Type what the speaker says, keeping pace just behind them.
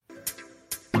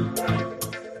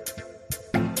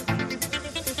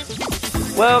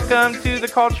Welcome to the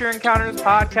Culture Encounters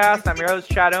podcast. I'm your host,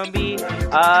 Chad Ownby.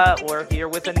 We're here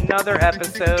with another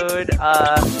episode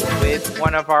with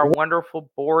one of our wonderful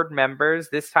board members.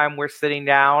 This time we're sitting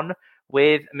down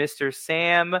with Mr.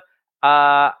 Sam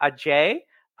Adjei.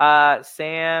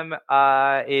 Sam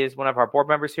is one of our board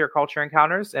members here at Culture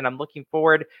Encounters, and I'm looking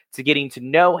forward to getting to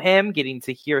know him, getting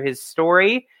to hear his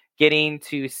story, getting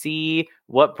to see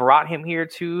what brought him here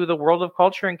to the world of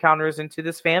Culture Encounters and to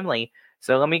this family.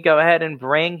 So let me go ahead and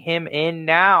bring him in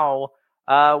now.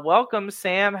 Welcome,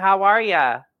 Sam. How are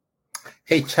you?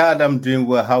 Hey, Chad. I'm doing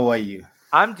well. How are you?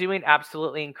 I'm doing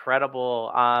absolutely incredible.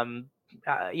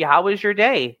 How was your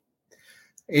day?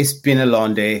 It's been a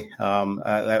long day.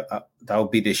 That will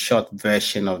be the short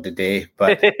version of the day,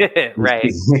 but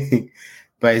right.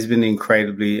 But it's been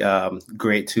incredibly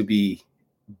great to be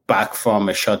back from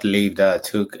a short leave that I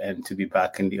took and to be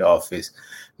back in the office.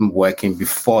 I'm working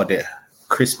before the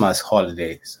Christmas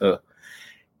holiday, so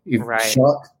it's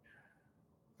short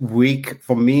week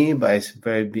for me, but it's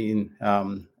been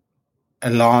a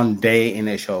long day in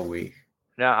a short week.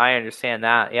 No, I understand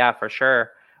that. Yeah, for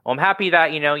sure. Well, I'm happy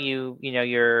that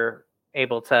you're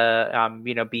able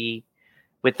to be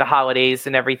with the holidays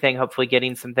and everything. Hopefully,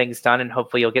 getting some things done, and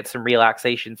hopefully, you'll get some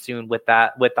relaxation soon with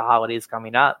the holidays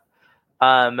coming up.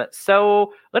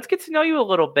 So let's get to know you a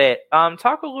little bit.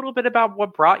 Talk a little bit about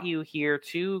what brought you here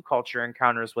to Culture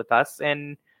Encounters with us,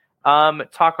 and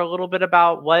talk a little bit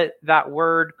about what that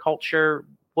word culture,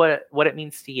 what it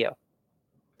means to you.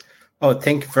 Oh,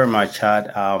 thank you very much,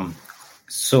 Chad.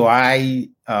 So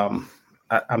I'm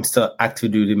still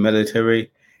active duty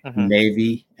military,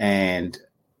 Navy, and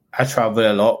I travel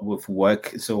a lot with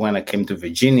work. So when I came to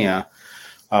Virginia,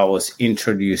 I was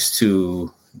introduced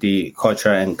to the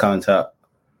Culture Encounter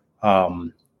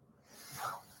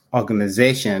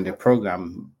organization, the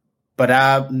program. But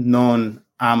I've known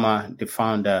Amma, the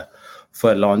founder,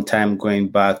 for a long time, going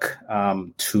back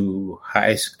to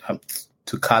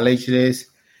college days.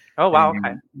 Oh, wow.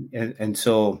 Okay. And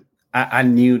so I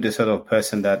knew the sort of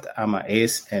person that Amma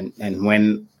is. And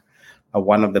when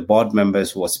one of the board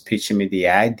members was pitching me the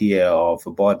idea of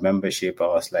a board membership, I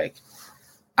was like,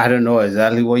 I don't know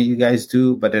exactly what you guys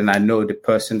do, but then I know the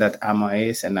person that Amma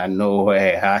is, and I know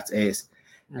where her heart is.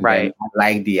 And right. I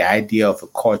like the idea of a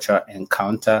culture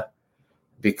encounter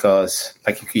because,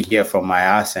 like you can hear from my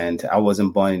accent, I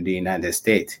wasn't born in the United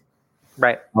States.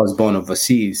 Right. I was born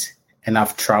overseas, and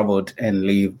I've traveled and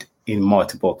lived in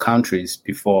multiple countries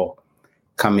before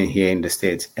coming here in the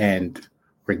States. And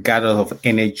regardless of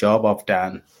any job I've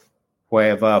done,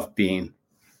 wherever I've been,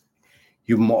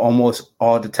 you're almost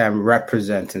all the time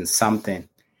representing something.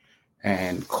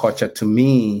 And culture, to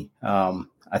me,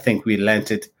 I think we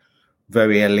learned it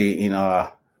very early in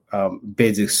our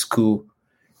basic school,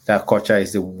 that culture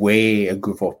is the way a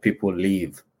group of people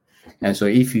live. And so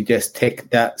if you just take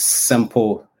that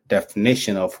simple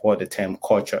definition of what the term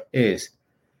culture is,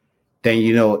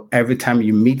 then, every time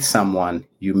you meet someone,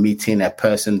 you're meeting a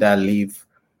person that live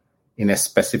in a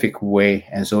specific way.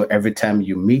 And so every time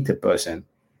you meet a person,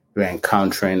 you're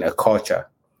encountering a culture.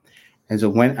 And so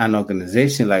when an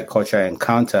organization like Culture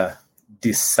Encounter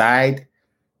decide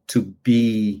to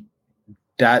be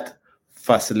that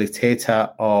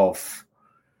facilitator of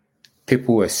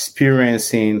people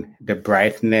experiencing the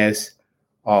brightness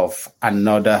of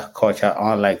another culture,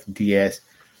 unlike theirs,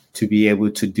 to be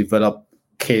able to develop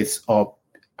kids or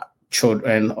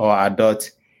children or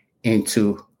adults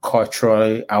into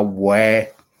culturally aware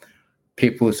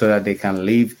people so that they can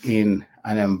live in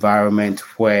an environment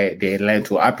where they learn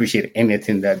to appreciate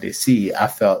anything that they see, I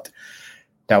felt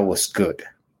that was good.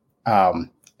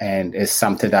 And it's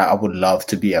something that I would love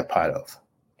to be a part of.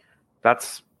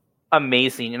 That's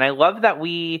amazing. And I love that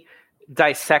we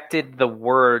dissected the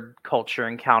word culture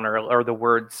encounter, or the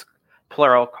words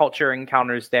plural culture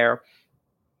encounters there.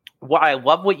 I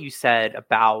love what you said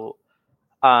about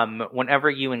whenever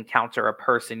you encounter a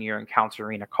person, you're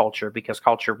encountering a culture, because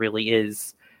culture really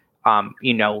is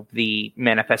the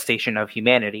manifestation of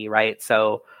humanity, right?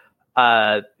 So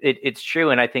it's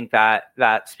true. And I think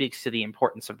that speaks to the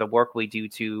importance of the work we do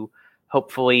to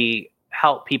hopefully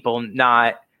help people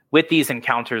not, with these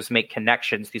encounters, make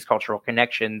connections, these cultural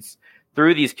connections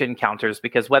through these encounters,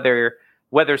 because whether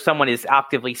someone is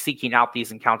actively seeking out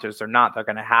these encounters or not, they're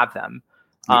going to have them.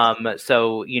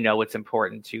 So, it's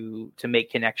important to make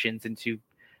connections and to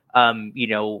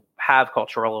have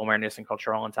cultural awareness and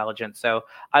cultural intelligence. So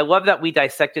I love that we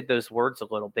dissected those words a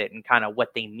little bit and kind of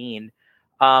what they mean.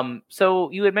 So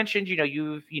you had mentioned,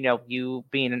 you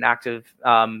being an active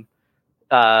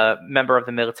member of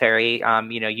the military,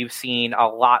 you've seen a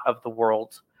lot of the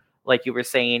world, like you were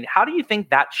saying. How do you think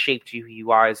that shaped who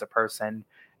you are as a person?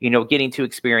 getting to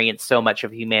experience so much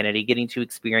of humanity, getting to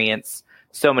experience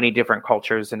so many different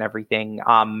cultures and everything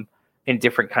in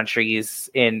different countries,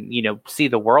 and see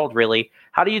the world really.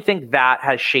 How do you think that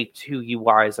has shaped who you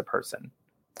are as a person?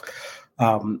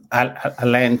 I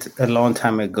learned a long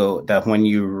time ago that when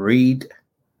you read,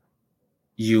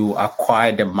 you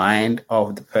acquire the mind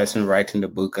of the person writing the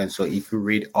book. And so if you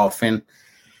read often,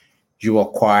 you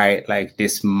acquire like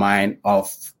this mind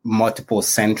of multiple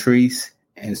centuries.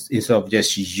 And instead of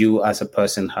just you as a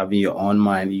person having your own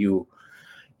mind, you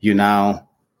now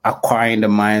acquiring the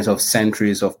minds of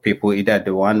centuries of people, either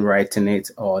the one writing it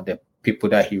or the people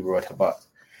that he wrote about.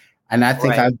 And I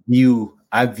think Right.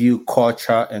 I view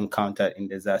culture encounter in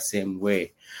the same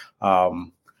way.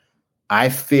 I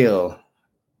feel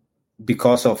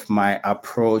because of my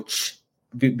approach,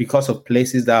 because of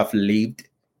places that I've lived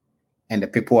and the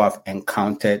people I've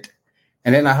encountered.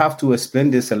 And then I have to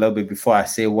explain this a little bit before I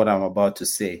say what I'm about to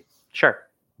say. Sure.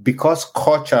 Because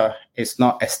culture is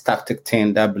not a static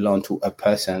thing that belongs to a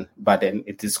person, but then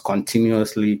it is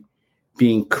continuously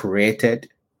being created,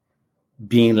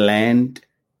 being learned,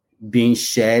 being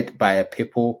shared by a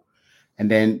people,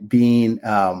 and then being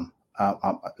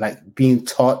being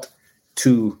taught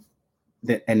to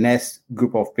the next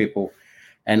group of people,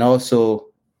 and also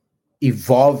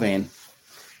evolving.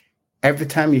 Every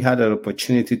time you had an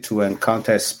opportunity to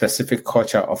encounter a specific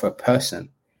culture of a person,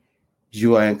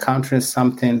 you are encountering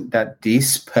something that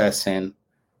this person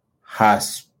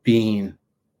has been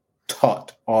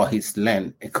taught or he's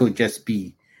learned. It could just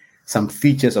be some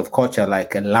features of culture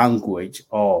like a language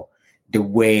or the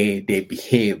way they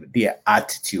behave, their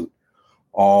attitude,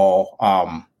 or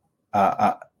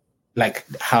like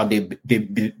how they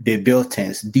build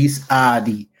things. These are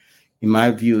in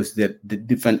my views, the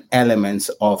different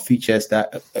elements or features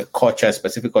that a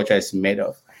specific culture is made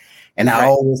of. And I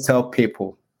always tell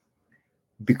people,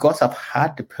 because I've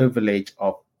had the privilege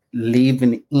of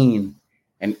living in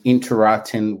and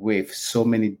interacting with so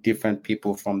many different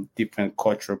people from different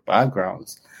cultural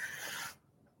backgrounds,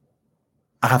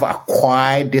 I have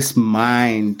acquired this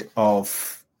mind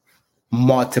of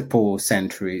multiple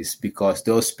centuries because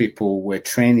those people were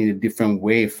trained in a different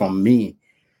way from me.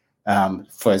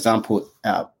 For example,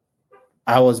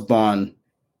 I was born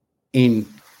in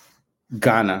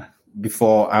Ghana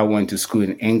before I went to school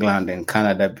in England and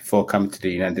Canada before coming to the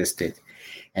United States.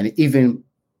 And even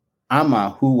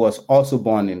Amma, who was also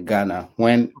born in Ghana,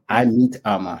 when I meet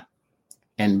Amma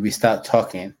and we start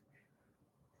talking,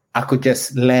 I could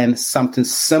just learn something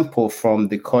simple from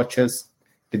the cultures,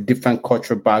 the different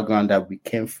cultural background that we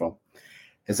came from.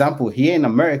 Example, here in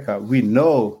America, we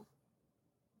know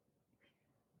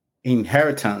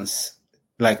inheritance,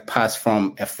 like passed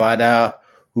from a father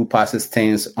who passes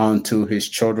things on to his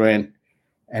children,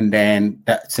 and then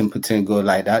that simple thing go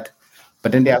like that.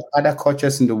 But then there are other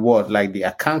cultures in the world, like the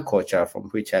Akan culture, from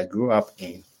which I grew up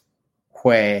in,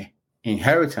 where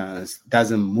inheritance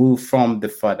doesn't move from the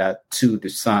father to the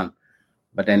son,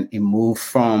 but then it moves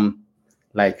from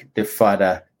like the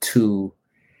father to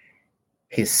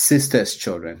his sister's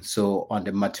children. So on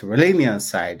the matrilineal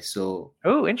side. So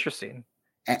oh, interesting.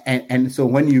 And so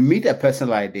when you meet a person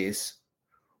like this,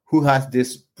 who has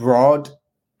this broad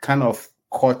kind of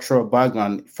cultural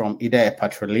background from either a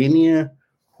patrilineal,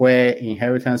 where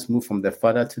inheritance moves from the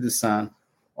father to the son,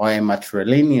 or a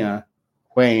matrilineal,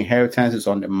 where inheritance is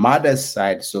on the mother's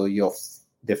side. So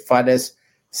the father's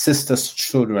sister's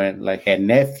children, like his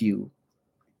nephew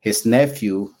is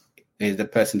the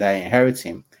person that inherits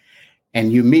him.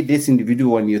 And you meet this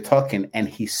individual when you're talking, and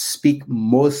he speaks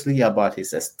mostly about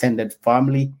his extended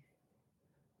family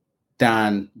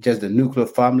than just the nuclear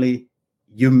family.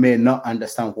 You may not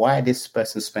understand why this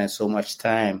person spends so much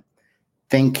time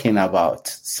thinking about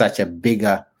such a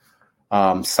bigger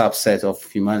subset of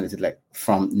humanity, like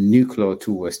from nuclear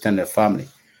to extended family.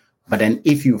 But then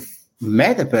if you've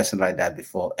met a person like that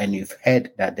before, and you've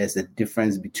heard that there's a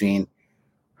difference between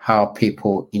how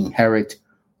people inherit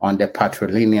on the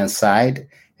patrilineal side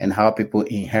and how people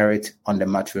inherit on the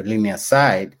matrilineal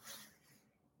side,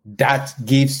 that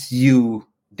gives you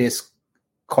this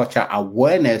culture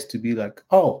awareness to be like,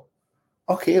 oh,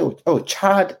 okay,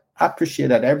 Chad, I appreciate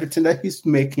that everything that he's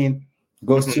making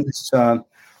goes to his son.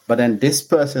 But then this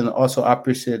person also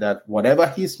appreciate that whatever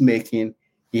he's making,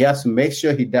 he has to make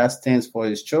sure he does things for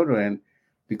his children,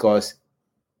 because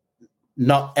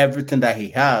not everything that he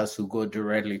has will go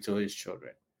directly to his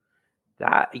children.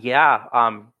 That's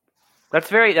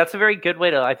a very good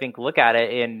way to, I think, look at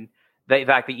it, in the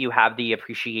fact that you have the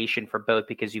appreciation for both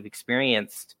because you've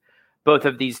experienced both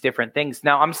of these different things.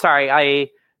 Now, I'm sorry,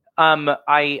 I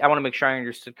want to make sure I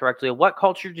understood correctly. What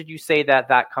culture did you say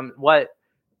that comes? What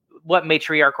what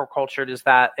matriarchal culture does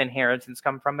that inheritance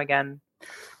come from again?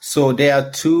 So there are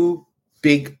two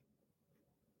big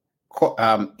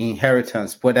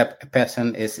inheritance, whether a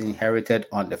person is inherited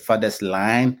on the father's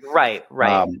line, Right.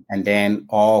 and then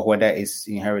or whether it's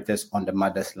inherited on the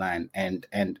mother's line. And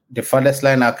the father's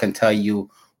line, I can tell you,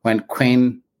 when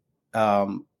Queen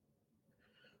the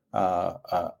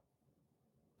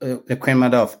Queen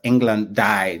Mother of England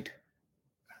died,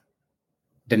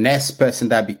 the next person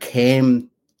that became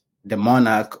the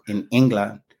monarch in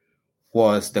England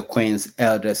was the Queen's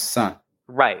eldest son.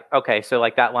 Right. Okay. So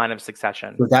like that line of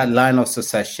succession. So that line of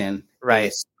succession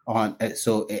is on.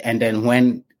 So, and then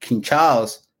when King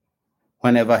Charles,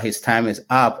 whenever his time is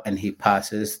up and he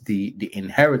passes, the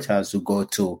inheritance will go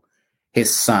to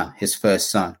his son, his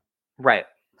first son. Right.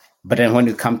 But then when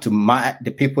you come to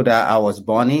the people that I was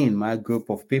born in, my group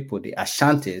of people, the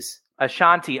Ashantis.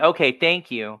 Ashanti. Okay.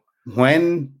 Thank you.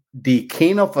 When the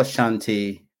king of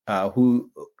Ashanti,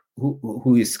 who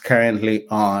is currently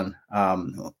on,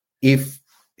 if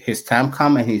his time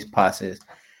comes and he passes,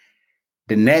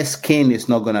 the next king is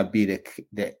not going to be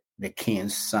the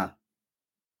king's son.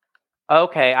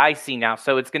 Okay, I see now.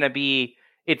 So it's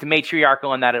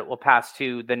matriarchal in that it will pass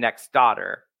to the next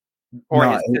daughter or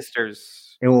his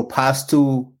sisters. It will pass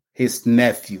to his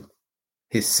nephew,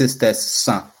 his sister's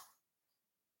son.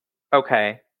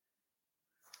 Okay.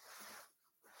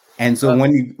 And so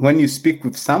when you speak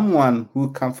with someone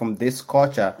who comes from this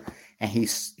culture and he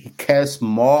cares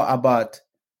more about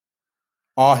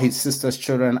all his sister's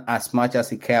children as much as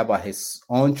he cares about his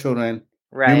own children,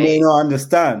 you may not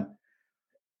understand.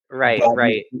 Right.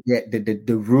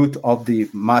 The root of the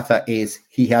matter is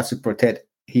he has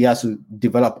to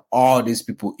develop all these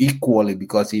people equally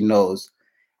because he knows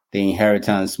the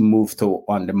inheritance moved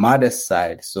on the mother's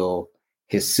side. So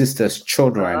his sister's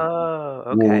children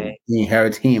will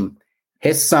inherit him.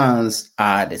 His sons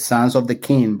are the sons of the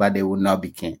king, but they will not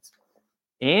be kings.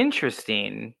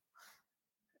 Interesting.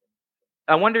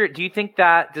 I wonder, do you think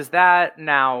does that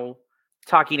now,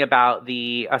 talking about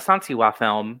the Asantewaa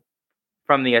film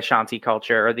from the Ashanti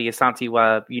culture or the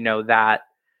Asantewaa,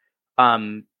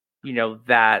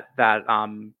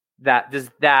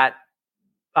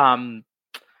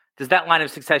 does that line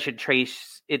of succession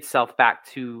trace itself back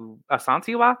to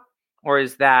Asantewaa, or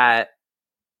is that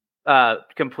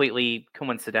completely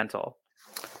coincidental?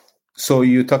 So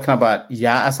you're talking about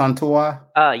Asantewaa?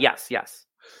 Yes.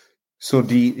 So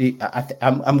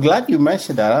I'm glad you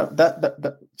mentioned that.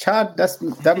 That child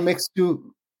that makes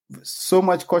you so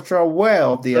much cultural aware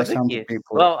of the Ashanti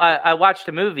people. Well, I watched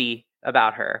a movie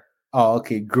about her. Oh,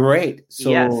 okay, great.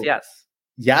 So yes.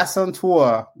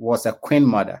 Asantewaa was a queen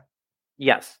mother.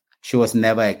 Yes. She was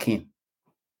never a king.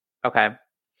 Okay.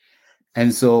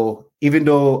 And so even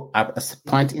though at a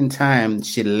point in time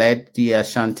she led the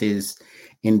Ashantis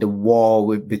in the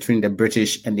war between the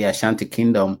British and the Ashanti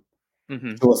Kingdom, she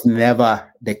was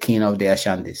never the king of the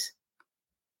Ashantis.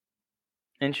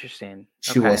 Interesting.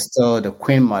 She was still the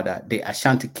queen mother. The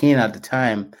Ashanti king at the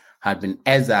time had been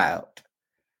exiled.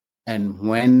 And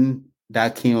when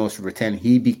that king was returned,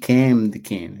 he became the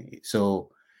king.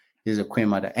 So he's a queen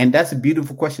mother. And that's a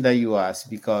beautiful question that you asked,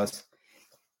 because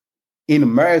in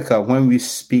America, when we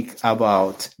speak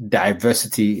about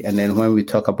diversity and then when we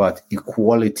talk about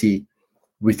equality,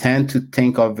 we tend to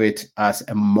think of it as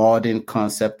a modern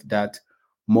concept that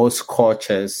most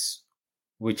cultures,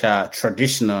 which are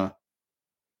traditional,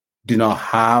 do not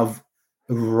have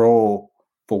a role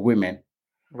for women.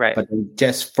 Right. But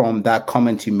just from that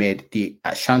comment you made, the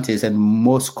Ashantis and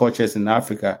most cultures in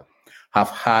Africa have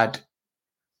had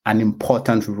an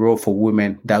important role for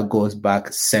women that goes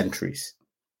back centuries.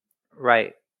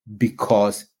 Right.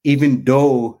 Because even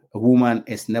though a woman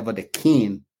is never the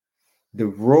king, the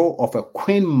role of a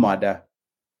queen mother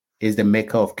is the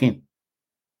maker of king.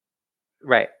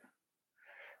 Right.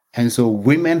 And so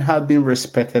women have been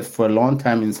respected for a long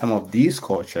time in some of these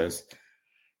cultures.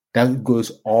 That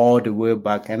goes all the way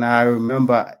back. And I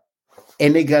remember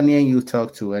any Ghanaian you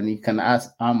talk to, and you can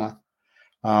ask Amma,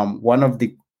 one of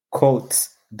the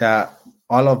quotes that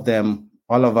all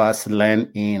of us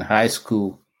learned in high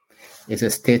school is a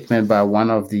statement by one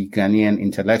of the Ghanaian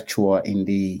intellectual in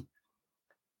the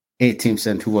 18th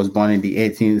century, who was born in the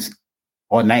 18th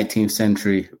or 19th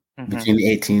century, between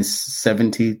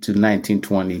 1870 to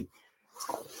 1920,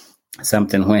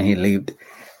 something when he lived.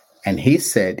 And he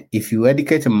said, if you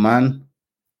educate a man,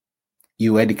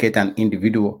 you educate an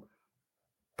individual.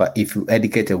 But if you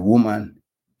educate a woman,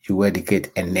 you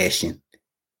educate a nation.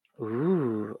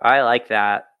 Ooh, I like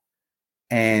that.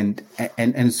 And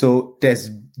so there's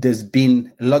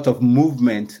been a lot of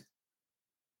movement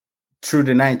through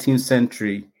the 19th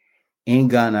century in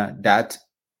Ghana that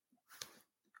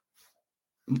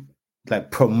like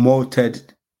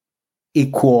promoted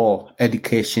equal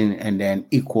education and then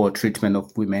equal treatment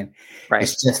of women. Right.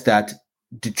 It's just that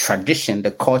the tradition,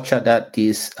 the culture that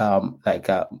these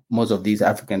most of these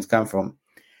Africans come from,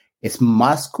 is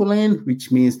masculine,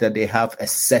 which means that they have a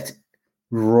set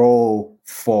role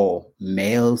for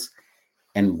males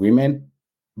and women,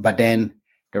 but then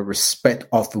the respect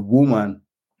of the woman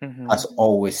has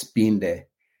always been there.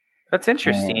 That's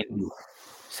interesting.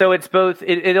 So it's both.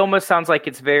 It almost sounds like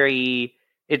it's very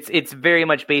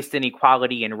much based in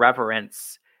equality and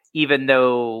reverence, even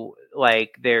though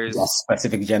like there's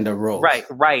specific gender roles.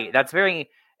 Right. That's very.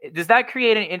 Does that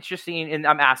create an interesting? And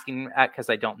I'm asking because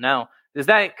I don't know. Does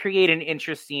that create an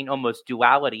interesting almost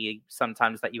duality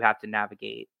sometimes that you have to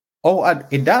navigate? Oh,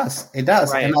 it does. It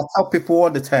does. Right. And I tell people all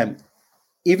the time,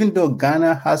 even though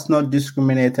Ghana has not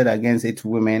discriminated against its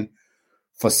women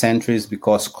for centuries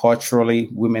because culturally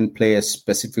women play a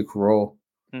specific role,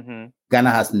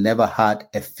 Ghana has never had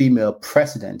a female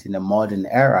president in the modern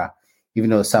era, even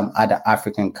though some other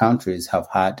African countries have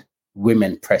had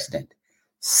women president,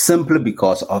 simply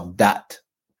because of that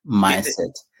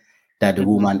mindset that the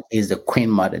woman is the queen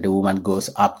mother. The woman goes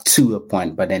up to a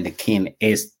point, but then the king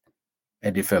is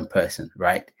a different person,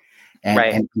 right?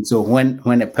 And so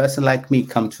when a person like me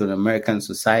comes to an American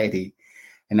society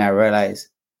and I realize,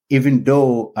 even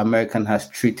though American has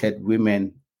treated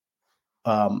women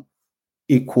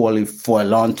equally for a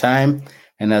long time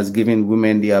and has given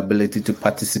women the ability to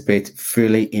participate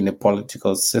freely in the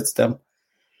political system,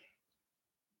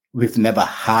 we've never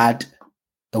had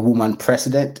a woman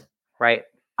president. Right.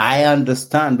 I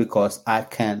understand because I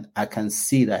can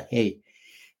see that, hey,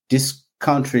 this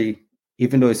country,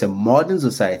 even though it's a modern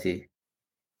society,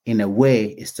 in a way,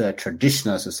 it's still a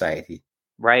traditional society.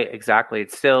 Right, exactly.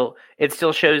 It still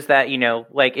shows that,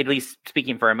 like, at least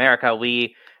speaking for America,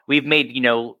 we've made,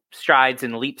 strides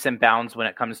and leaps and bounds when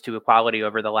it comes to equality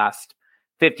over the last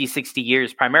 50, 60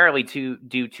 years, primarily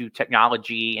due to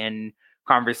technology and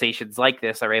conversations like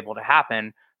this are able to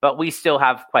happen. But we still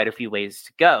have quite a few ways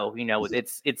to go.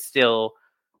 It's still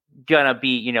gonna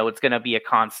be, it's gonna be a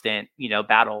constant,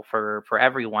 battle for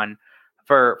everyone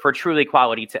for true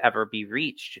equality to ever be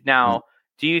reached. Now,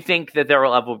 do you think that there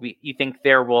will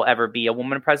ever be a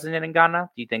woman president in Ghana?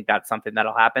 Do you think that's something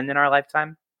that'll happen in our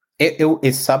lifetime?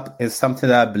 It's something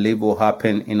that I believe will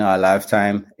happen in our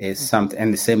lifetime. It's something,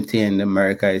 and the same thing in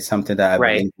America is something that I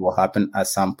believe will happen at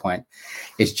some point.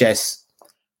 It's just,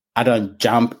 I don't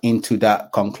jump into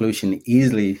that conclusion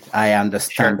easily. I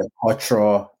understand the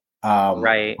cultural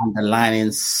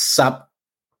underlying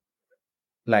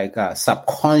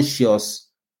subconscious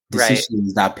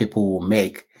decisions that people will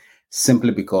make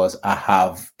simply because I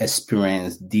have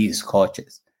experienced these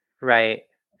cultures. Right.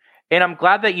 And I'm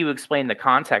glad that you explained the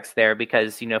context there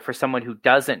because, for someone who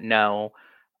doesn't know,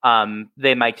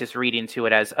 they might just read into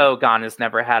it as, oh, Ghana's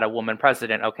never had a woman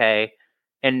president, okay,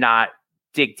 and not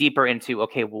dig deeper into,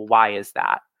 okay, well, why is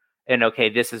that? And okay,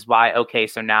 this is why. Okay,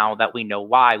 so now that we know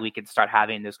why, we can start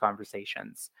having those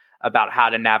conversations about how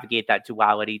to navigate that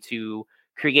duality to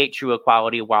create true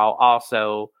equality while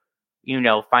also,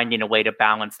 finding a way to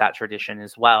balance that tradition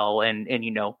as well. And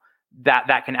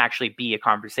that can actually be a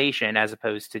conversation as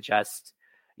opposed to just,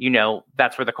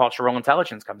 that's where the cultural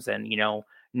intelligence comes in,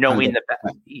 knowing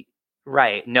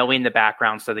knowing the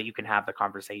background so that you can have the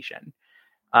conversation.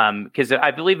 Because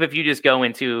I believe if you just go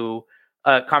into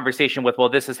a conversation with, well,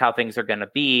 this is how things are going to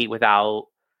be without,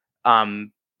 I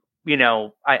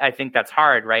think that's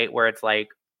hard, right? Where it's like,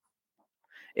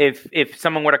 if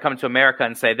someone were to come to America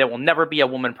and say there will never be a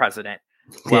woman president,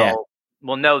 well,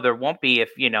 no, there won't be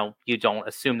if, you don't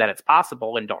assume that it's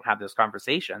possible and don't have those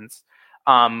conversations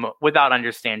without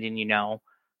understanding,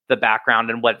 the background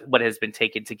and what has been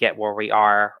taken to get where we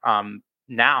are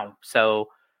now. So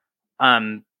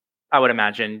I would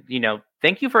imagine,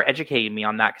 thank you for educating me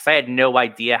on that because I had no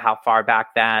idea how far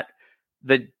back that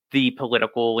the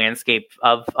political landscape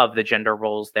of the gender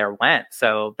roles there went.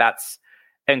 So that's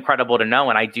incredible to know.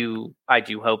 And I do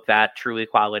hope that true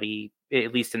equality,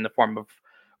 at least in the form of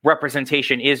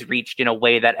representation, is reached in a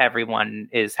way that everyone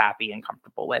is happy and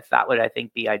comfortable with. That would, I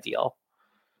think, be ideal.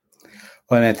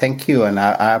 Well, thank you. And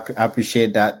I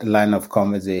appreciate that line of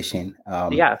conversation.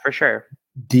 Yeah, for sure.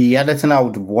 The other thing I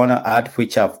would want to add,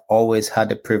 which I've always had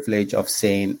the privilege of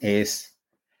saying, is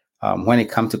when it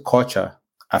comes to culture,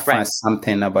 I find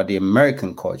something about the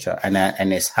American culture, and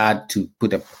it's hard to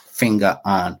put a finger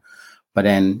on. But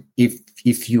then,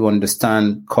 if you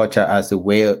understand culture as the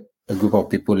way a group of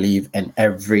people live, and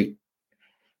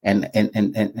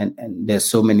there's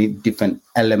so many different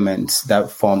elements that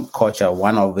form culture.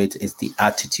 One of it is the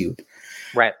attitude,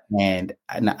 right? And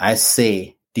I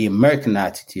say the American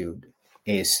attitude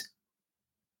is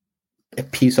a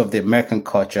piece of the American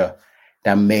culture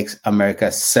that makes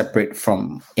America separate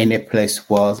from any place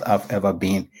else I've ever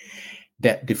been.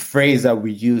 That the phrase that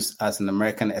we use as an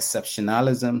American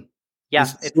exceptionalism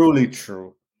is truly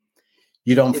true.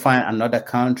 You don't find another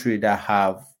country that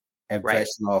have a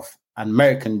version of an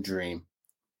American dream.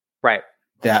 Right.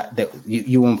 That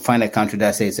you won't find a country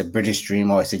that says it's a British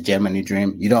dream or it's a Germany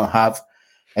dream. You don't have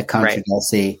a country that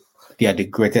say they are the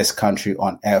greatest country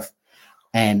on earth.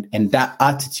 And that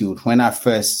attitude, when I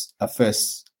first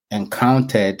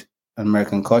encountered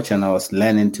American culture and I was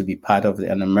learning to be part of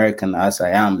an American as I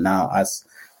am now as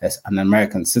an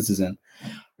American citizen,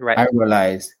 I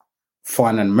realized for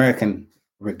an American,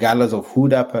 regardless of who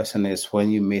that person is, when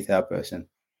you meet that person,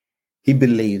 he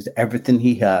believes everything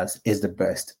he has is the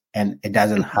best. And it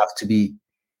doesn't have to be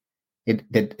it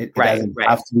doesn't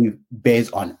have to be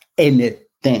based on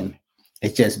anything.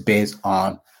 It's just based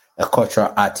on a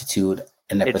cultural attitude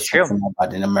and a perception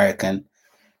about an American.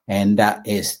 And that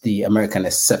is the American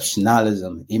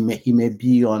exceptionalism. He may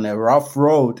be on a rough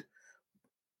road,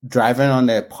 driving on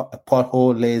a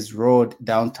pothole-laced road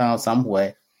downtown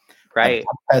somewhere. Right.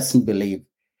 That person believes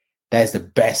that is the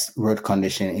best road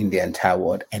condition in the entire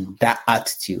world. And that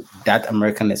attitude, that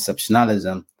American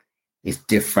exceptionalism, is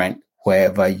different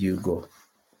wherever you go.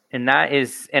 And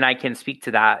I can speak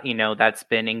to that, that's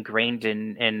been ingrained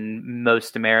in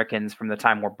most Americans from the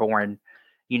time we're born.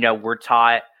 We're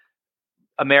taught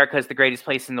America is the greatest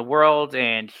place in the world,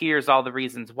 and here's all the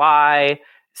reasons why.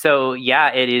 So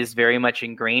yeah, it is very much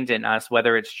ingrained in us,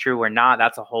 whether it's true or not.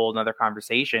 That's a whole nother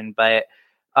conversation, but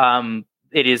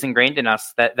it is ingrained in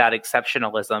us that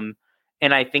exceptionalism.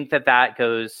 And I think that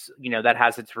goes, that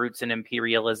has its roots in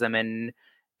imperialism and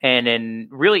in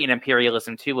really in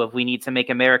imperialism too, of we need to make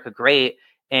America great.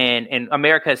 And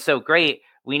America is so great,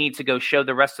 we need to go show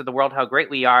the rest of the world how great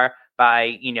we are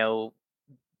by,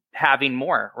 having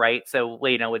more, right? So,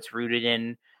 it's rooted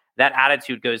in that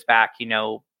attitude goes back,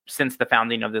 since the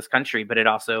founding of this country, but it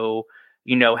also,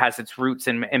 has its roots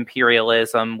in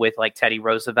imperialism with like Teddy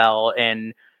Roosevelt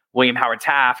and William Howard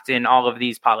Taft and all of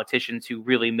these politicians who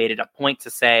really made it a point to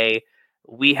say,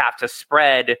 we have to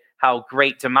spread how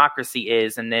great democracy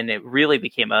is. And then it really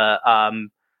became a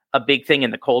big thing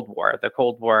in the Cold War. The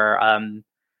Cold War,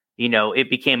 it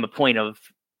became a point of,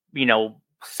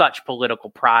 such political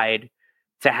pride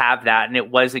to have that. And it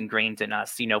was ingrained in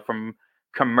us, from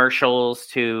commercials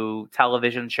to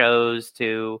television shows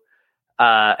to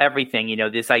everything,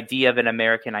 this idea of an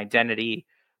American identity,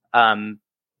 and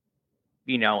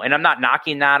I'm not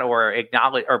knocking that or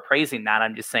acknowledge or praising that.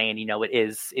 I'm just saying,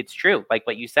 it's true. Like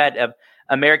what you said,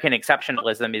 American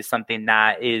exceptionalism is something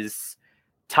that is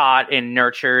taught and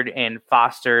nurtured and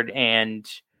fostered and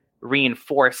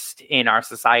reinforced in our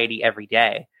society every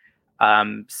day.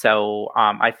 So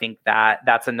I think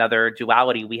that's another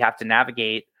duality we have to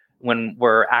navigate when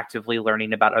we're actively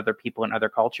learning about other people and other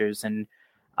cultures and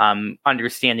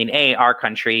understanding our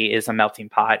country is a melting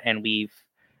pot, and we've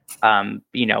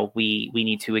we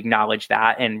need to acknowledge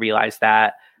that and realize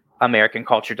that American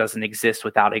culture doesn't exist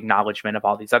without acknowledgement of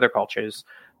all these other cultures.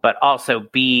 But also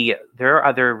there are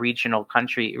other regional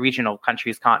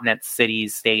countries, continents,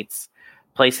 cities, states,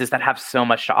 places that have so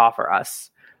much to offer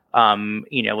us, and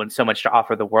so much to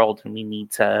offer the world, and we need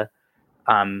to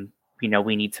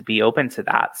be open to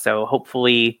that. So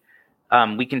hopefully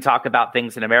we can talk about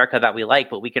things in America that we like,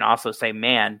 but we can also say,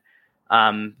 man,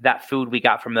 that food we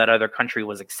got from that other country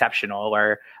was exceptional,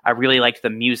 or I really liked the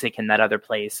music in that other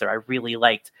place, or I really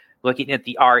liked looking at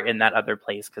the art in that other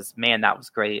place because, man, that was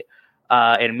great.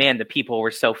 And man, the people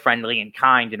were so friendly and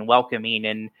kind and welcoming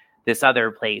in this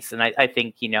other place. And I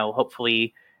think,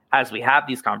 hopefully as we have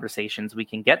these conversations, we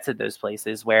can get to those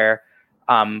places where,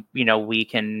 we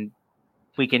can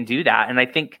do that. And I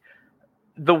think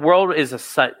the world is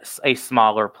a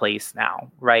smaller place now,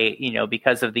 right?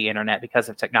 Because of the internet, because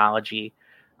of technology.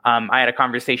 I had a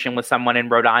conversation with someone in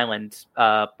Rhode Island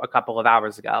a couple of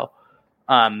hours ago,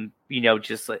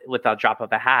 just with a drop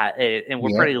of a hat. And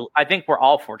I think we're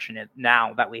all fortunate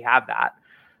now that we have that.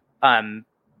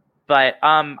 But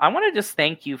I want to just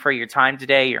thank you for your time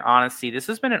today, your honesty. This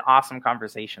has been an awesome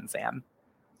conversation, Sam.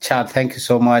 Chad, thank you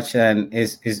so much. And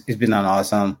it's been an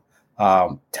awesome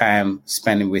time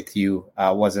spending with you.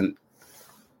 I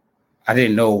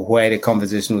didn't know where the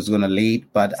conversation was going to lead,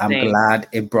 but I'm glad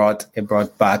it brought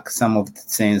back some of the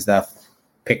things that I've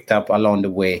picked up along the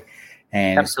way.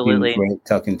 And absolutely, it's been great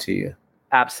talking to you.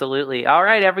 Absolutely. All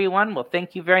right, everyone. Well,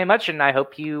 thank you very much. And I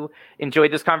hope you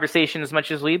enjoyed this conversation as much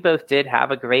as we both did.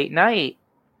 Have a great night.